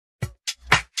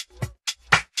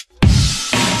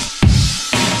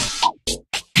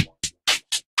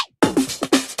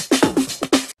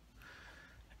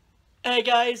Hi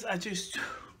guys, I just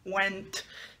went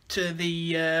to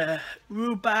the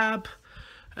rhubarb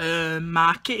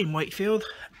market in Wakefield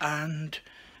and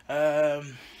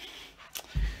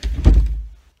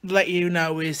let you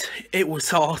know it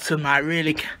was awesome. I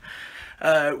really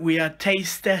we had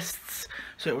taste tests,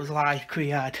 so it was like we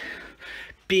had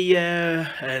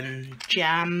beer and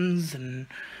jams and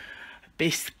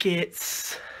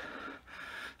biscuits,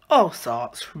 all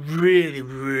sorts. Really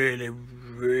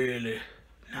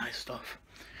nice stuff.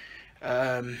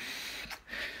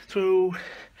 So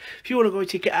if you want to go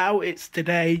check it out, it's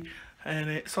today and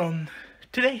it's on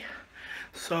today,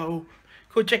 so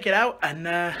go check it out and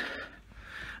I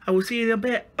will see you in a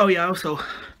bit. Oh yeah, also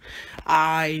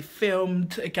I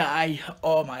filmed a guy.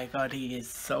 Oh my god, he is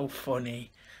so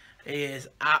funny. He is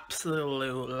absolutely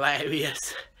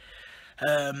hilarious.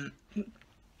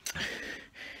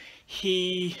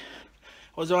 He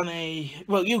was on a,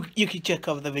 well, you can check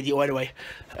out the video anyway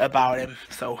about him,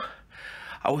 so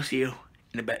I will see you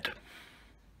in a bit.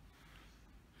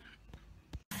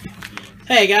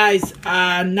 Hey guys,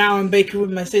 now I'm baking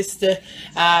with my sister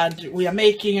and we are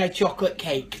making a chocolate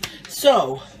cake.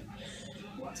 So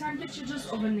what temperature does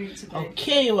oven need to be?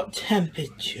 Okay, what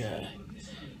temperature?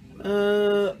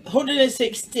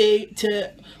 160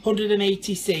 to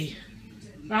 180 C.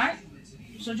 Right,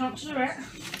 so do you want to do it?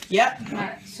 Yep.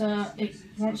 Right, so it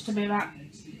wants to be about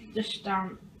just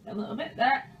down a little bit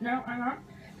there. No, hang on.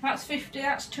 That's 50,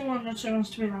 that's 200, so it wants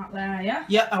to be about there, yeah?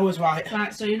 Yep, I was right.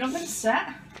 Right, so your oven's set.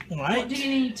 Right. What do you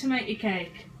need to make your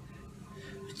cake?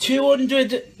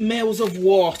 200 mils of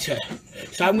water.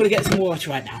 So I'm going to get some water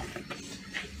right now.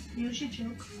 Use your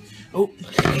jug. Oh,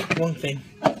 one thing.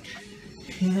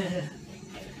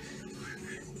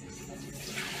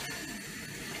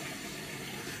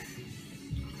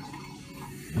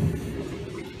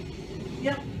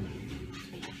 Yep.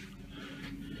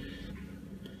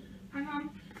 Hang on.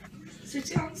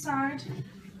 Sit it on the side.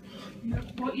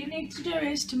 What you need to do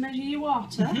is to measure your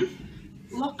water.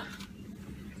 Look.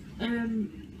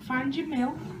 Find your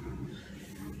mil,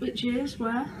 which is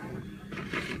where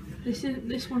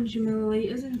this one's your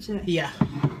millilitres, isn't it? Yeah.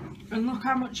 And look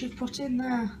how much you've put in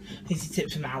there. Need to tip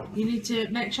some out. You need to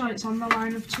make sure it's on the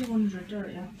line of 200,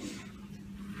 don't you?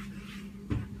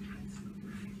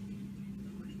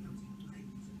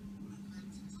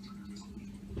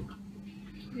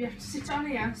 You have to sit on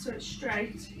here so it's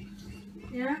straight.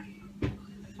 Yeah?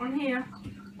 On here.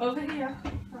 Over here.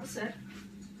 That's it.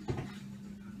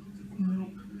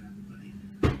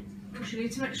 Because you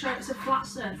need to make sure it's a flat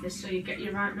surface so you get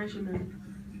your right measurement.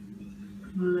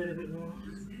 A little bit more.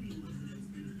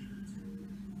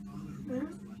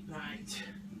 Yeah? Right.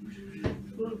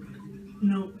 Look.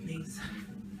 No, please.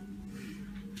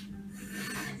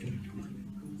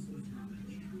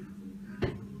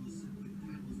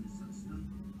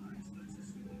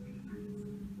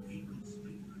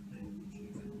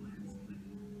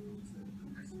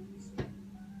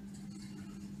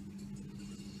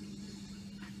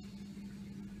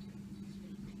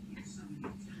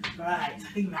 Right, I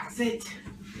think that's it.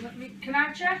 Can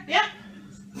I check? Yeah.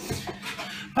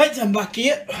 Right, I'm back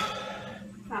here.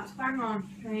 That's bang on.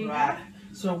 There you Right. go.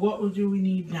 So what do we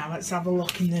need now? Let's have a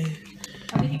look in there.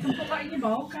 I think you can put that in your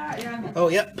bowl, can't you? Oh,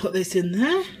 yep, put this in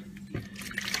there.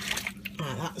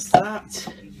 Right, that's that.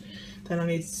 Then I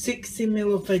need 60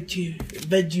 ml of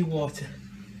veggie water.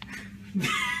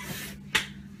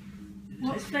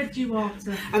 What's veggie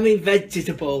water? I mean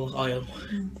vegetable oil.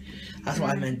 That's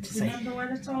what I meant to say. Remember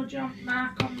when I told you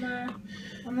mark on the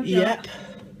jug? Yep.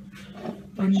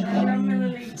 Make sure you're on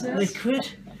millilitres.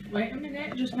 Liquid. Wait a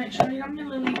minute, just make sure you're on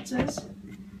millilitres.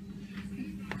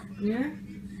 Yeah?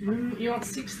 You want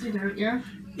 60, don't you?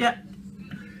 Yep.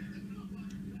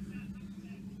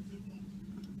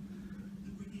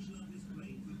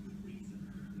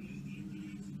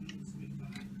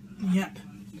 Yep.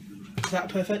 Is that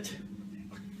perfect?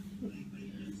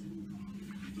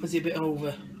 Was it a bit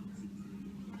over?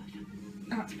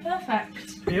 That's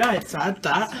perfect. Yeah, it's add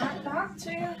that. Just add that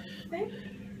to your thing.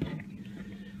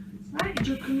 Right, your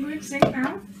jug can go in sink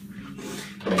now.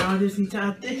 Now I just need to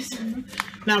add this.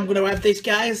 Now I'm going to add this,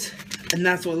 guys, and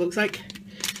that's what it looks like.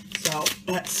 So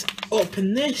let's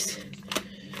open this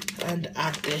and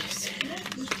add this. Yeah,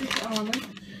 just stick it all in.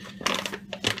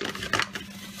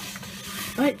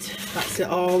 Right, that's it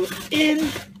all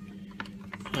in.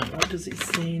 Right, what does it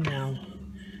say now?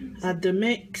 Add the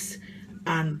mix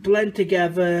and blend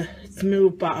together,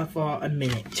 smooth batter for a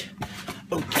minute.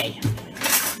 Okay.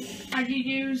 Are you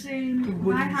using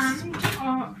by hand,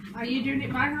 or are you doing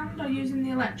it by hand or using the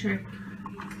electric? Do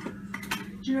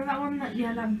you know that one?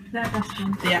 Yeah, they're best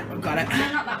ones. Yeah, I've got it.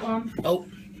 No, not that one. Oh.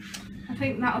 I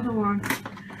think that other one.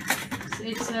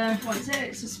 It's a, what is it?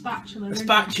 It's a spatula. A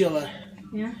spatula.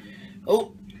 Yeah.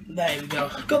 Oh, there we go.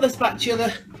 Got the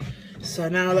spatula. So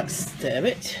now let's stir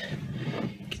it.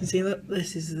 You can see that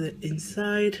this is the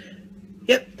inside.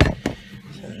 Yep.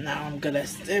 So now I'm gonna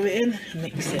stir it in and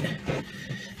mix it.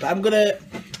 But I'm gonna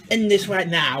end this right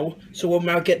now, so when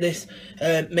I get this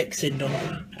mixing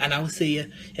done, and I'll see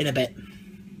you in a bit.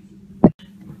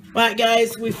 Right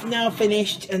guys, we've now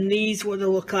finished, and these what they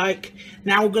look like.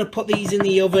 Now we're gonna put these in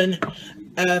the oven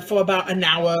for about an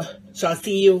hour. So I'll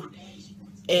see you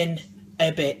in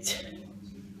a bit.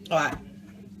 Alright.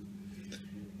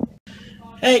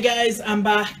 Hey guys, I'm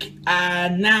back,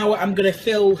 and now I'm gonna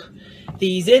fill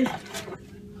these in.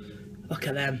 Look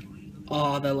at them.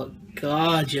 Oh, they look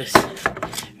gorgeous.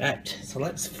 Right, so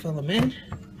let's fill them in.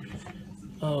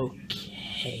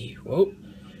 Okay, whoa.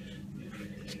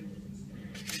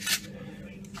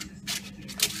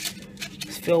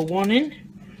 Let's fill one in.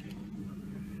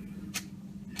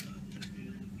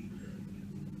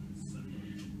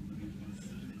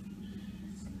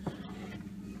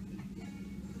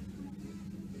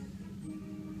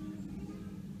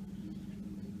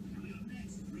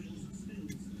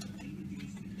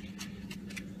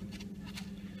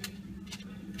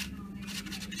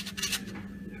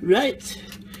 Right,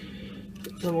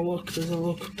 does it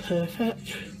look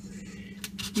perfect?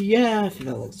 Yeah, I think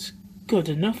that looks good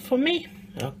enough for me.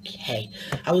 Okay,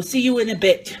 I will see you in a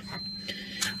bit.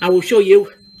 I will show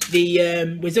you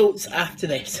the results after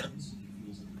this.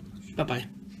 Bye bye.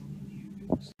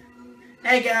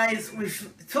 Hey guys,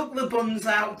 we've took the buns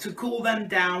out to cool them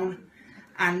down,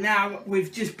 and now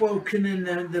we've just broken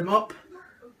them up,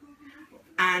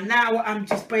 and now I'm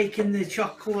just baking the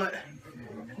chocolate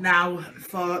now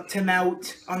to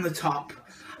melt on the top.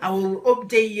 I will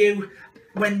update you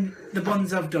when the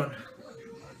buns have done.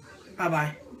 Bye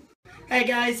bye. Hey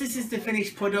guys, this is the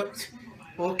finished product.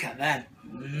 Look at them.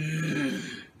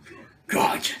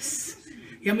 Gorgeous.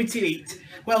 Yummy to eat.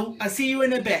 Well, I'll see you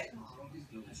in a bit.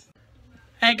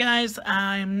 Hey guys,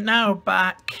 I'm now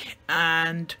back,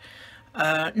 and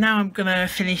now I'm gonna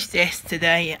finish this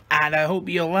today, and I hope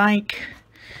you like.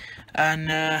 And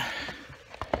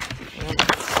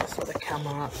sort the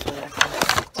camera up so that I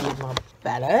can see more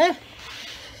better.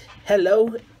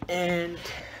 Hello, and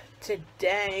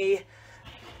today,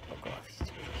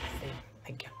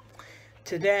 thank you.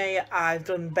 Today I've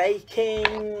done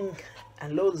baking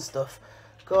and loads of stuff.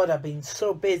 God, I've been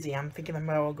so busy. I'm thinking I'm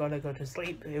gonna go to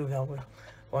sleep. Here we go.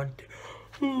 1,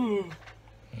 2.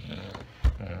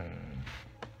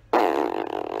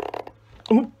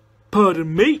 Oh,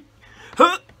 pardon me.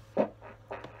 Huh?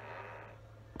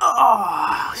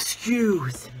 Oh,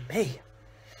 excuse me.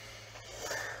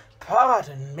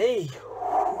 Pardon me.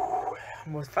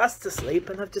 I was fast asleep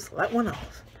and I've just let one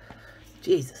off.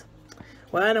 Jesus.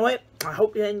 Well, anyway, I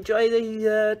hope you enjoy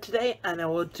the today, and I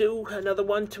will do another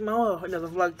one tomorrow, another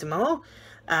vlog tomorrow.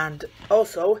 And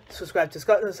also, subscribe to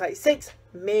Scotland Site 6,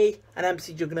 me, and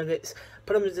mcjugggernuggets.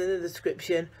 Put them in the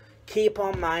description. Keep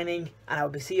on mining, and I'll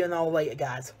be seeing you all later,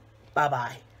 guys.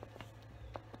 Bye-bye.